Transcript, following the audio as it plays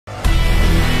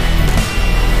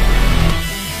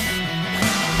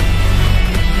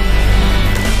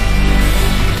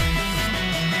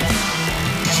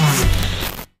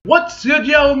What's good,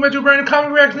 yo? Metro Brandon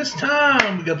Comic Reaction. This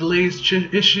time we got the latest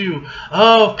issue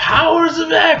of Powers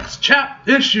of X,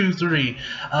 issue 3.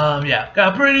 Yeah,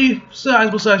 got a pretty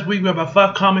sizable size week. We got about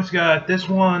 5 comics. Got this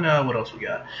one. What else we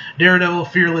got? Daredevil,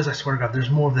 Fearless. I swear to God, there's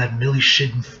more of that Millie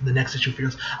shit in the next issue of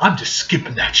Fearless. I'm just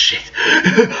skipping that shit.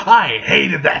 I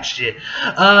hated that shit.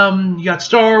 You got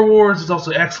Star Wars. It's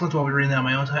also excellent while we're reading that on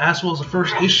my own time, as well as the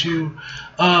first issue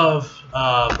of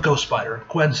Ghost Spider,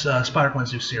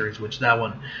 Spider-Gwen's new series, which that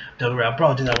one, I'll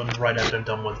probably do that one right after I'm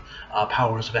done with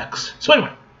Powers of X. So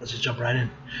anyway, let's just jump right in.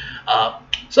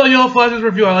 So yo, for this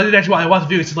review, I did actually, I watched the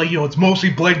video. It's like, it's mostly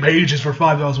blank pages for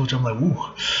 $5, which I'm like,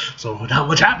 ooh. So not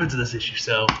much happened to this issue.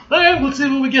 So okay, let's see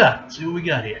what we got. Let's see what we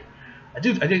got here. I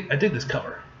dig this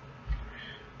cover.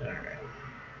 All right.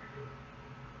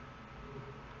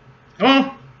 Come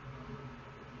on.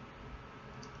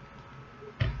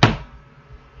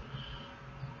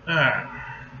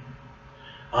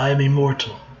 I am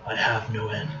immortal. I have no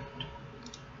end.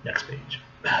 Next page.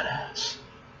 Badass.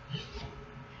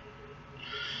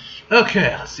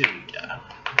 Okay, let's see what we got.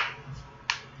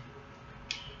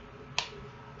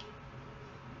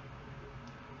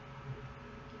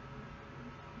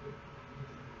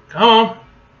 Come on.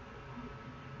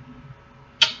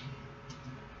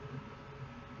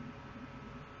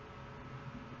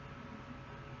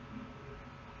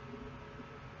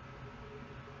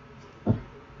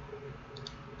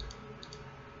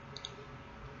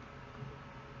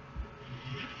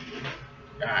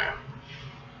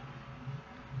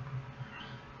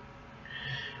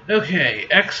 Okay,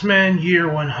 X-Men Year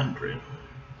 100.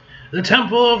 The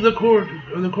Temple of the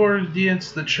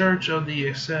Cordians, the Church of the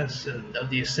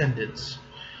Ascendants.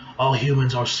 All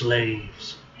humans are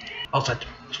slaves. I'll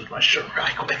switch my shirt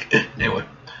right quick. Anyway,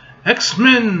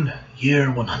 X-Men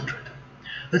Year 100.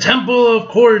 The Temple of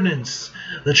Coordinates,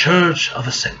 the Church of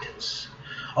Ascendants.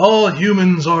 All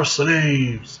humans are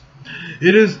slaves.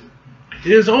 It is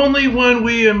only when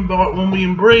we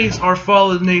embrace our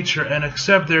fallen nature and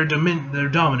accept their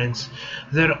dominance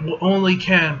that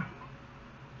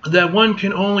one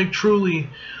can only truly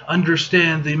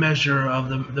understand the measure of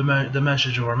the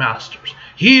message of our masters.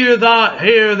 Hear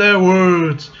their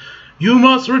words. You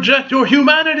must reject your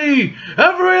humanity,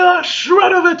 every last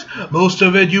shred of it. Most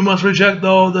of it you must reject,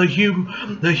 though the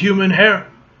human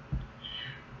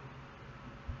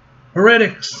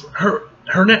heretics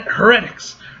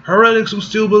who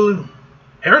still believe.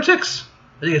 Heretics?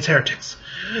 I think it's heretics.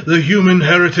 The human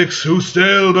heretics who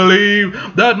still believe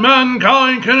that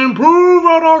mankind can improve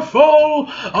on our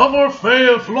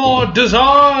flawed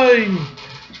design.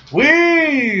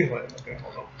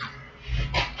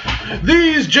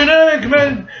 These genetic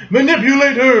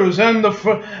manipulators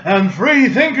and free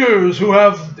thinkers who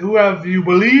have you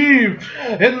believe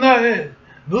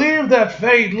that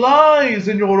fate lies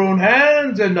in your own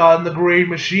hands and not in the great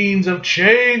machines of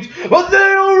change, but they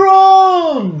are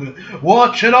wrong.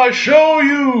 Watch and I show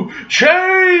you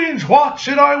change. Watch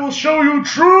and I will show you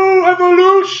true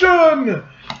evolution.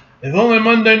 If only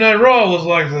Monday Night Raw was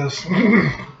like this.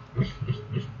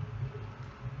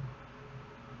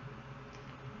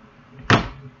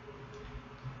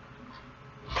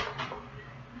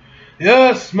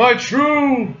 Yes, my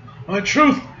truth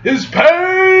is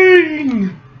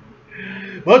pain.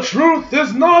 But truth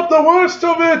is not the worst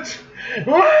of it.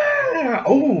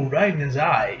 Oh, right in his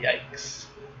eye. Yikes.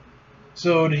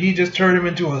 So did he just turn him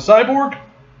into a cyborg?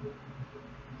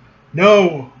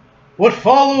 No. What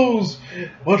follows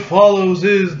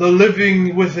is the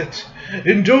living with it,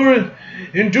 enduring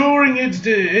its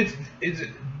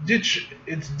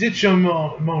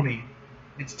ditchamony.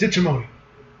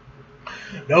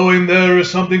 Knowing there is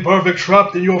something perfect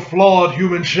trapped in your flawed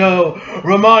human shell,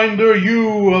 reminder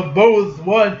you of both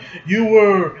what you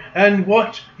were and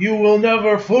what you will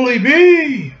never fully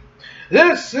be.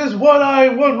 This is what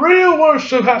real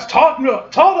worship has taught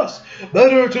us.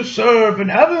 Better to serve in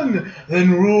heaven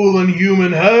than rule in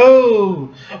human hell.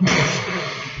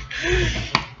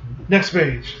 Next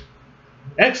page.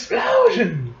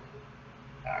 Explosion.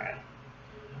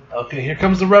 Okay, here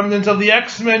comes the remnants of the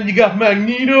X-Men. You got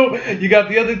Magneto, you got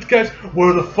the other guys.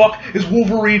 Where the fuck is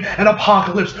Wolverine and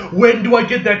Apocalypse? When do I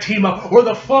get that team up? Where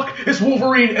the fuck is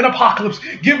Wolverine and Apocalypse?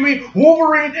 Give me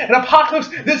Wolverine and Apocalypse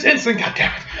this instant,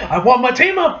 goddammit. I want my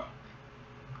team up.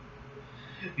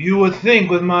 You would think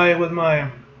with my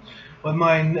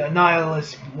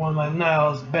nihilist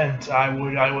bent, I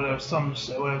would have some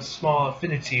small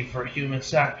affinity for human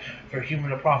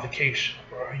appropriation,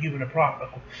 or human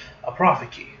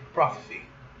prophecy.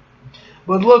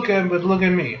 But look at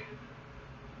me.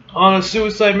 On a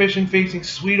suicide mission facing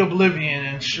sweet oblivion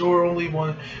and sure only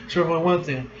one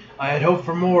thing. I had hoped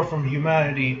for more from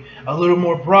humanity. A little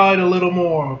more pride, a little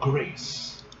more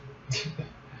grace.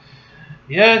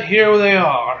 Yet here they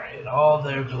are in all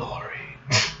their glory.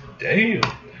 Damn.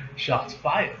 Shots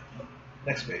fired.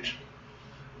 Next page.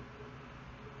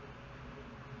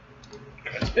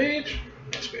 Next page.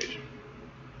 Next page.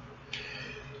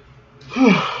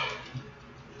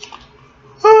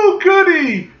 Oh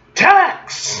goody!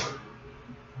 Tax!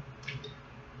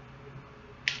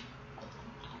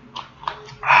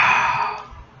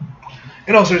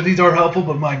 And also, these are helpful,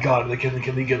 but my god, they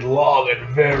can get long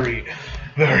and very,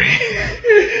 very...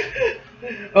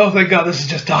 Oh, thank god, this is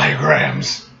just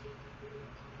diagrams.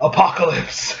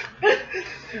 Apocalypse.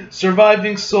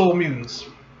 Surviving soul mutants.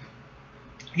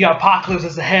 You got Apocalypse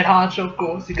as the head honcho, of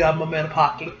course. You got my man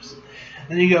Apocalypse.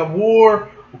 And then you got War...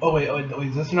 Oh, wait,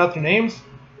 is this not their names?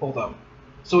 Hold up.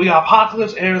 So we got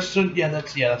Apocalypse, Harrison... Yeah,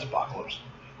 that's Apocalypse.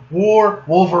 War,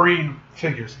 Wolverine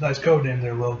figures. Nice code name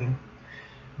there, Logan.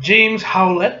 James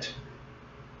Howlett.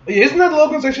 Isn't that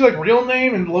Logan's actually like real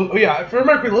name? And oh yeah, if I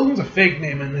remember, Logan's a fake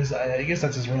name, and I guess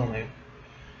that's his real name.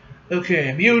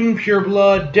 Okay, Mutant,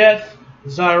 Pureblood, Death,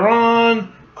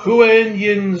 Zyron, Kuen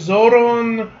Yin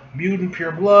Zoron, Mutant,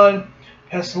 Pureblood,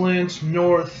 Pestilence,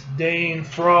 North, Dane,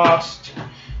 Frost,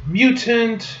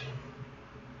 Mutant,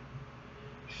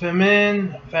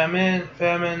 Famine,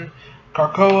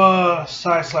 Krakoa,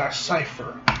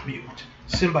 Cypher, Mutant,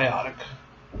 Symbiotic.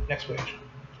 Next page.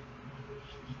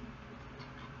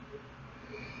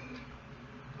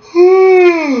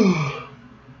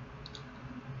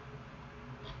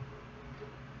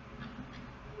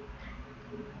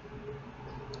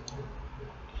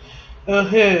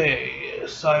 Okay,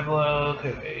 Cybla,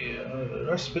 okay,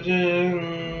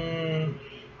 Rasputin,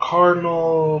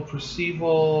 Cardinal,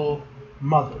 Percival,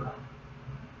 Mother.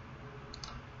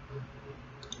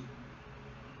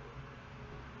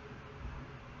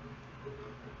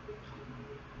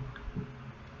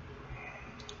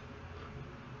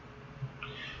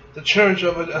 The Church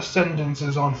of Ascendance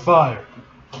is on fire.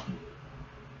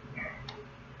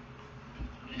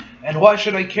 And why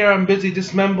should I care? I'm busy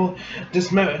disassembling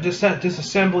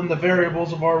the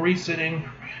variables of our recent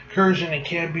incursion and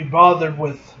can't be bothered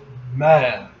with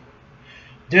man.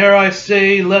 Dare I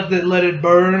say, let it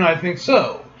burn? I think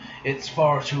so. It's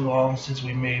far too long since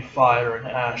we made fire and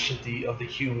ash of the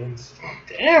humans.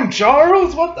 Damn,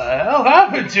 Charles, what the hell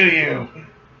happened to you?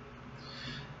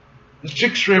 This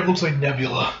chick straight up looks like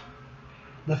Nebula.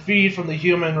 The feed from the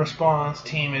human response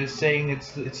team is saying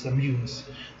it's the mutants.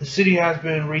 The city has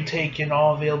been retaken.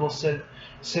 All available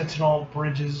sentinel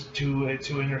bridges to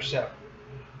intercept.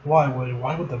 Why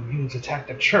would the mutants attack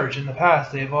the church? In the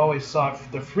past, they have always sought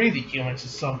to free the humans in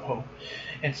some hope.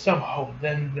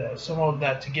 Then some hope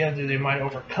that together they might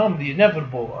overcome the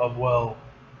inevitable of, well,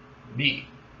 me.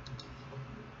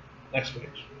 Next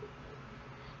page.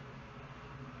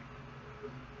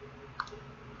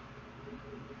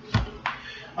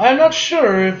 I'm not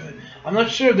sure if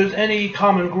there's any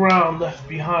common ground left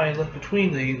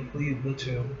between the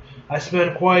two. I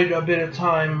spent quite a bit of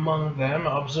time among them,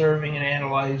 observing and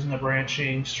analyzing the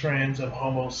branching strands of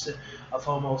Homo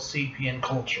sapien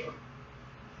culture.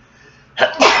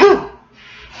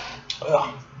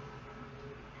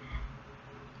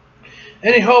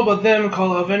 Any hope of them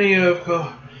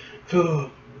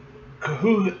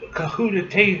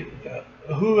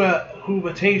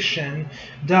cohabitation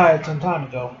died some time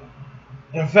ago.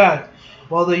 In fact,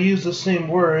 while they use the same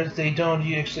words, they don't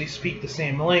actually speak the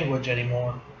same language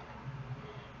anymore.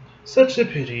 Such a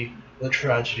pity, the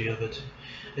tragedy of it.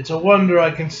 It's a wonder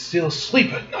I can still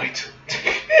sleep at night.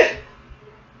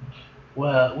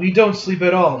 Well, we don't sleep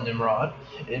at all, Nimrod.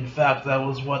 In fact, that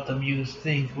was what the mutants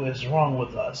think was wrong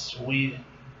with us.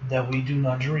 That we do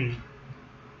not dream.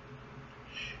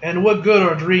 And what good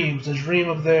are dreams? The dream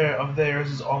of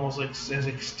theirs is almost like as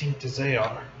extinct as they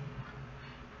are.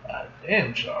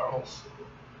 Damn, Charles.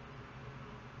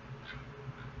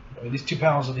 I mean, these two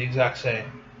panels are the exact same.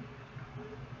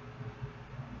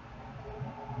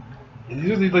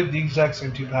 These are like the exact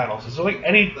same two panels. Is there like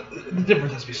the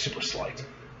difference has to be super slight.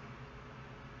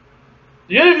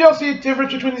 Do any of y'all see a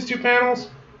difference between these two panels?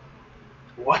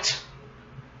 What?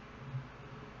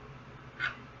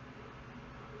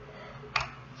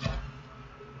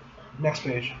 Next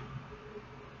page.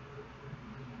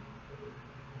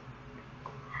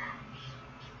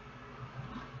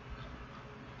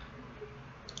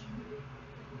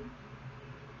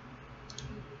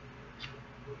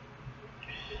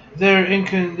 Their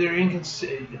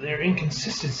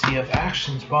inconsistency of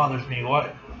actions bothers me.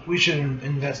 What we should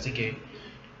investigate.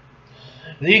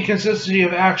 The inconsistency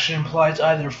of action implies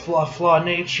either flawed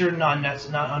nature, that's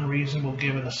not unreasonable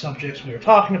given the subjects we are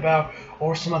talking about,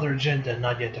 or some other agenda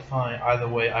not yet defined. Either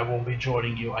way, I won't be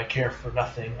joining you. I care for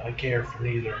nothing. I care for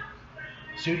neither.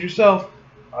 Suit yourself.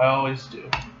 I always do.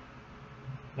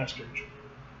 Next page.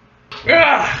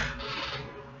 Ah!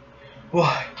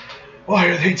 Why? Why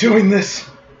are they doing this?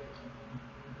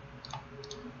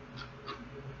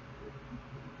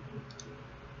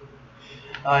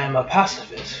 I am a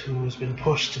pacifist who has been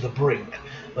pushed to the brink,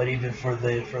 but even for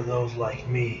those like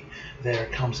me, there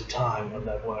comes a time when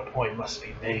a point must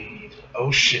be made. Oh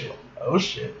shit! Oh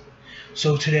shit!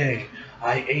 So today,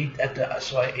 I ate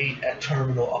at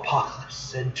Terminal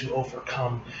Apocalypse, and to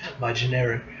overcome my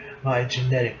genetic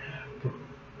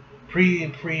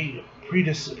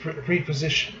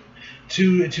preposition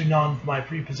my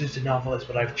prepositioned novelist,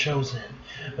 but I've chosen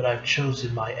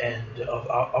my end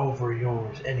over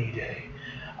yours any day.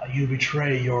 You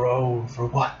betray your own for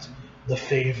what? The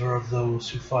favor of those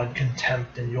who find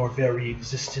contempt in your very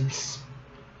existence.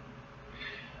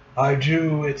 I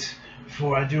do it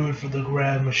for the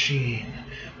Grand Machine,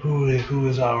 who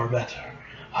is our better.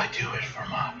 I do it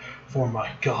for my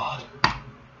God.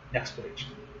 Next page.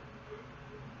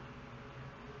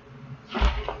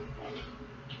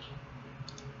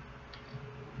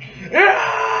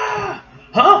 Ah!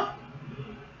 Huh?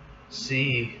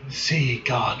 See,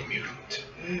 God mutant.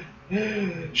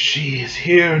 She is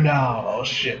here now. Oh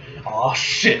shit. Oh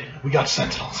shit. We got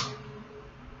Sentinels.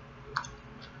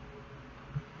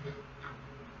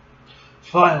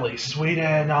 Finally, sweet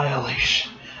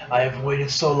annihilation. I have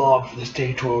waited so long for this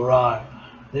day to arrive.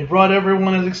 They brought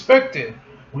everyone as expected.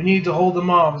 We need to hold them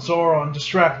off, Zoro, and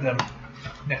distract them.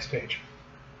 Next page.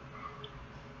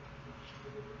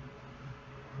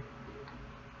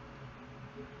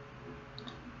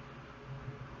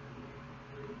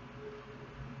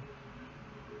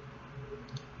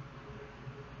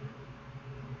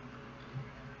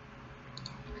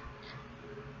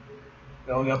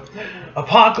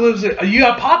 Apocalypse,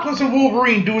 Apocalypse and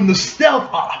Wolverine doing the stealth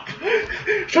op.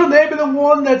 Shouldn't they be the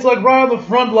one that's like right on the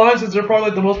front line, since they're probably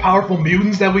like the most powerful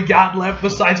mutants that we got left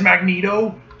besides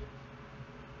Magneto?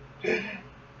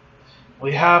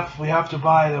 We have to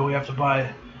buy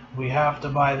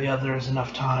the others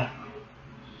enough time.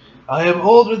 I am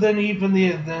older than even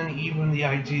the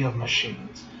idea of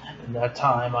machines. In that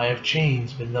time I have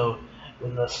changed, than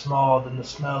the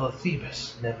smell of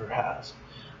Thebes never has.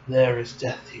 There is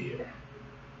death here.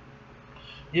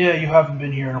 Yeah, you haven't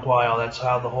been here in a while. That's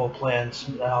how the whole plant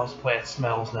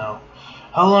smells now.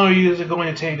 How long is it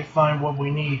going to take to find what we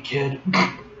need, kid?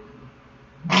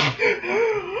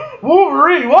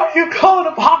 Wolverine, why are you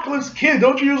calling Apocalypse kid?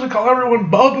 Don't you usually call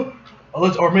everyone Bub?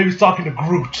 Or maybe he's talking to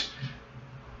Groot.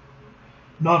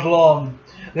 Not long.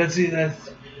 That's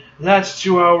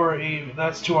to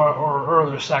our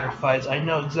earlier sacrifice. I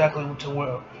know exactly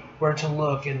where to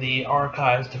look in the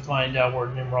archives to find out where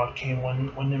Nimrod came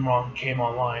when Nimrod came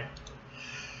online.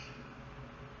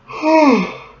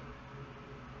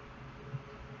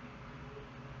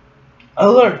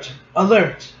 Alert!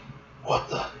 Alert! What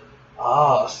the?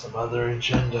 Ah, some other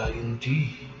agenda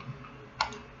indeed.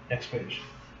 Next page.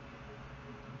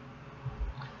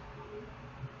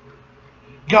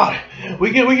 Got it.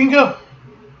 We can go.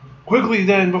 Quickly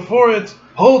then, before it's...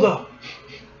 Hold up.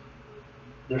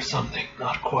 There's something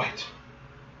not quite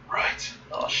right.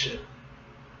 Oh shit.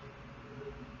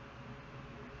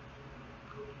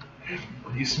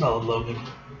 You smell it, Logan.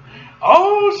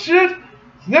 Oh shit!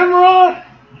 Nimrod!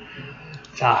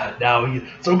 Now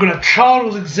so we're gonna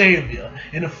Charles Xavier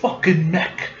in a fucking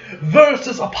mech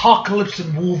versus Apocalypse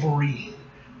and Wolverine.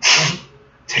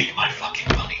 Take my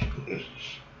fucking money.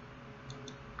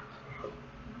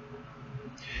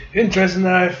 Interesting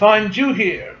that I find you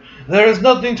here. There is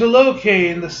nothing to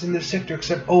locate in this sector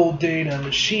except old data and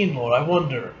machine lore. I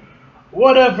wonder,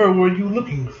 whatever were you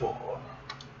looking for?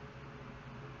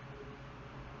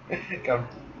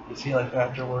 Is he like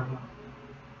after work?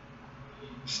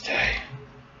 Stay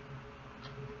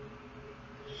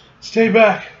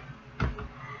back.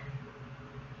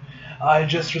 I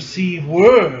just received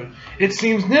word. It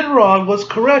seems Nimrod was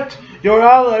correct. Your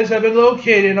allies have been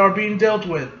located and are being dealt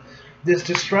with. This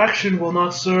distraction will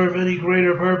not serve any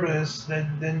greater purpose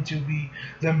than be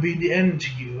the end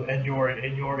to you and your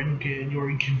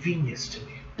inconvenience to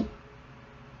me.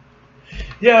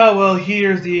 Yeah, well,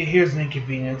 here's an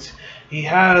inconvenience. He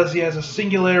has a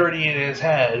singularity in his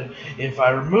head. If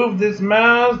I remove this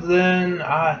mask, then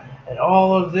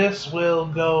all of this will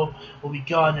be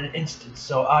gone in an instant.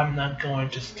 So I'm not going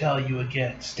to tell you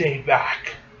again. Stay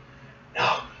back.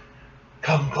 No.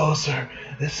 Come closer.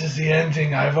 This is the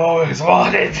ending I've always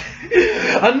wanted.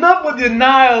 Enough with your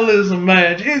nihilism,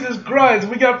 man. Jesus Christ,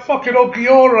 we got fucking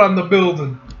Okiora on the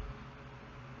building.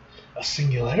 A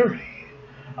singularity?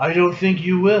 I don't think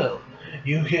you will.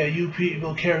 You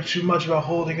people care too much about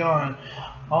holding on,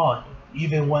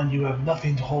 even when you have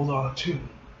nothing to hold on to.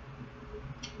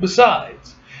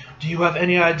 Besides, do you have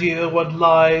any idea what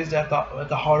lies at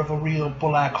the heart of a real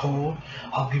black hole?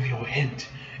 I'll give you a hint.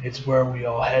 It's where we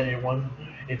all headed.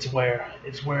 It's where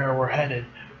we're headed.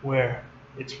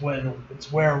 It's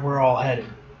where we're all headed.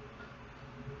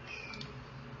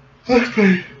 Next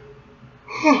page.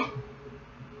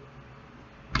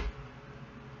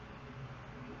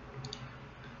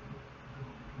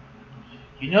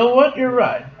 You know what? You're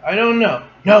right. I don't know.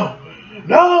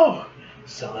 No.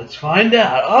 So let's find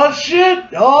out. Oh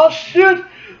shit.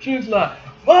 She's like,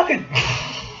 fuck it.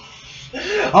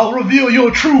 I'll reveal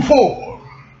your true form.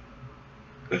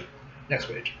 Next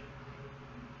page.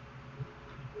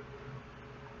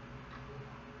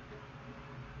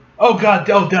 Oh god,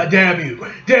 damn you.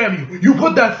 You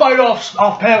put that fight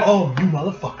off panel. Oh, you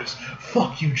motherfuckers.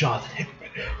 Fuck you, Jonathan Hickman.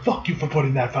 Fuck you for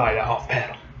putting that fight off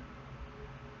panel.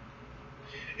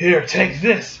 Here, take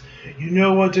this. You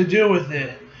know what to do with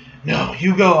it. No,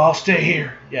 you go. I'll stay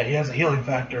here. Yeah, he has a healing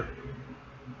factor.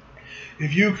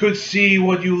 If you could see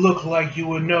what you look like, you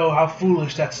would know how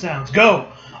foolish that sounds. Go.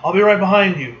 I'll be right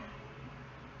behind you.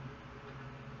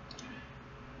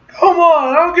 Come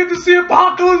on, I don't get to see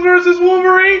Apocalypse versus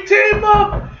Wolverine team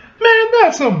up. Man,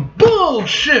 that's some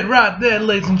bullshit right there,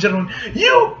 ladies and gentlemen.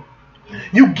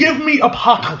 You give me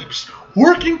Apocalypse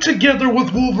working together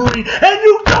with Wolverine, and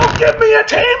you don't give me a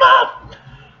team up.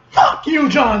 Fuck you,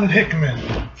 Jonathan Hickman.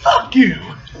 Fuck you.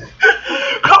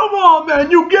 Come on,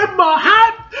 man. You get my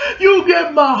hype. You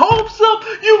get my hopes up.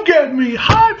 You get me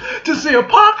hyped to see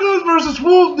Apocalypse versus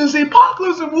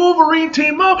Apocalypse and Wolverine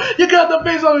team up. You got the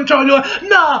base on your chart. You're like,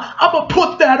 nah, I'm gonna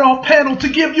put that off panel to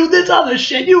give you this other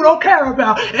shit you don't care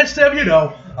about. Instead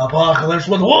of, Apocalypse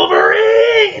with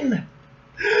Wolverine.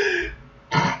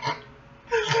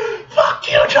 Fuck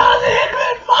you, Jonathan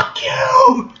Hickman. Fuck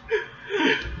you.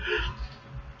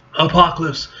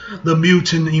 Apocalypse, the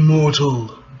mutant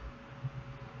immortal.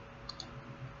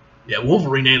 Yeah,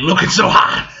 Wolverine ain't looking so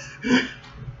hot.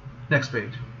 Next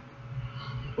page.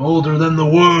 Older than the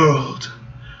world.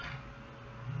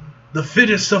 The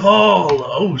fittest of all.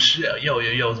 Oh shit. Yo,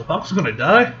 is Apocalypse gonna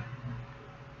die?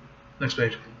 Next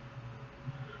page.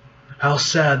 How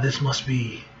sad this must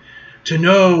be. To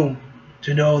know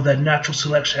that natural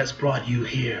selection has brought you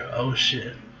here. Oh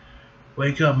shit.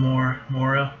 Wake up,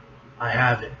 Mora. I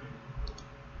have it.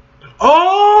 Oh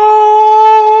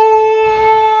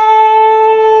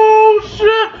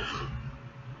shit!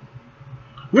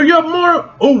 We got more.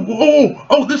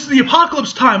 Oh! This is the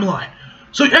Apocalypse timeline.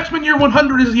 So X-Men Year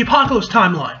 100 is the Apocalypse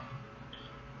timeline.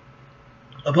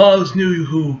 Apocalypse knew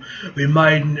who we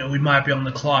might be on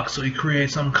the clock, so he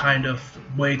created some kind of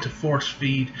way to force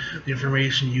feed the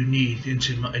information you need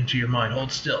into your mind.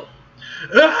 Hold still.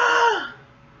 Ah!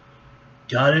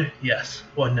 Got it? Yes.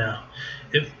 What now?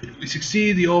 If we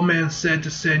succeed, the old man said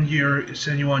to send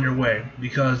you on your way,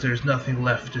 because there's nothing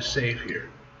left to save here.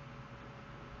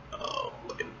 Oh,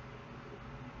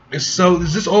 so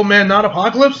is this old man not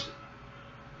Apocalypse?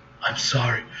 I'm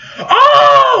sorry.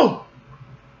 Oh!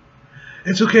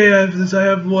 It's okay. I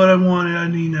have what I wanted. I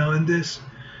need now, and this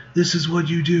is what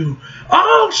you do.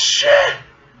 Oh shit!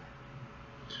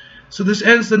 So this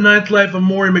ends the 9th life of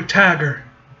Maury McTaggart.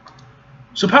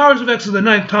 So Powers of X is the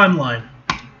 9th timeline.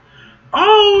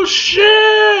 Oh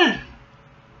shit!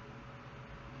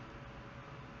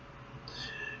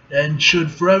 And should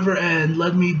forever end,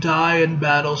 let me die in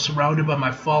battle, surrounded by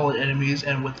my fallen enemies,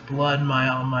 and with blood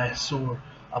on my sword.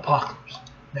 Apocalypse.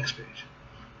 Next page.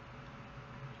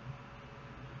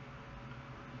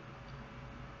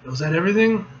 Was that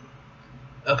everything?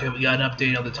 Okay, we got an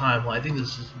update on the timeline. I think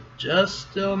this is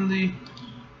just on the...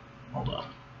 Hold on,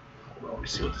 let me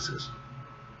see what this is.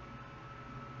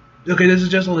 Okay, this is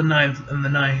just on the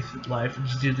 9th life.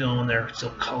 Just dealing when they're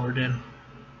still colored in.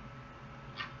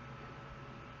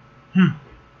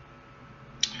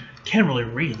 Can't really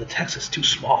read. The text is too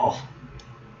small.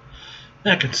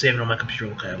 I can save it on my computer,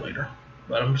 look at it later.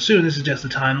 But I'm assuming this is just the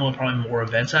timeline, probably more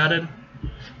events added.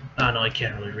 Oh no, I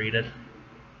can't really read it.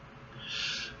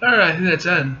 Alright, I think that's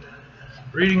it.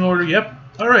 Reading order, yep.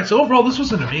 Alright, so overall this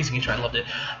was an amazing issue. I loved it.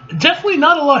 Definitely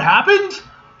not a lot happened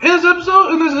in this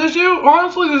episode, in this issue.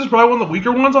 Honestly, this is probably one of the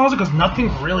weaker ones, honestly, because nothing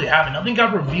really happened. Nothing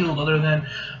got revealed other than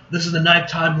this is the 9th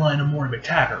timeline of Maury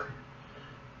McTaggart.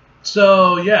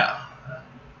 So, yeah.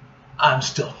 I'm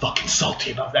still fucking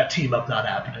salty about that team up not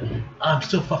happening. I'm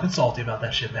still fucking salty about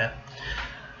that shit, man.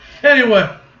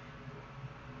 Anyway.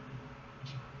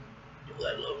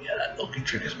 That Loki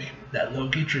triggers me. That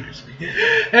Loki triggers me.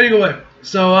 Anyway,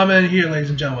 so I'm in here, ladies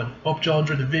and gentlemen. Hope y'all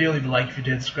enjoyed the video. Leave a like if you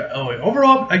did. Subscribe. Oh, wait.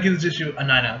 Overall, I give this issue a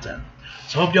 9 out of 10.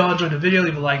 So hope y'all enjoyed the video.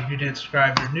 Leave a like if you did.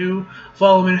 Subscribe if you're new.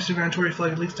 Follow me on Instagram, Twitter,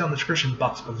 Flag. Links down in the description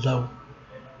box below.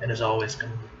 And as always,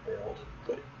 come build.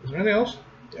 Wait, is there anything else?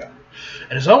 Yeah.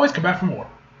 And as always, come back for more.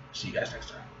 See you guys next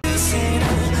time.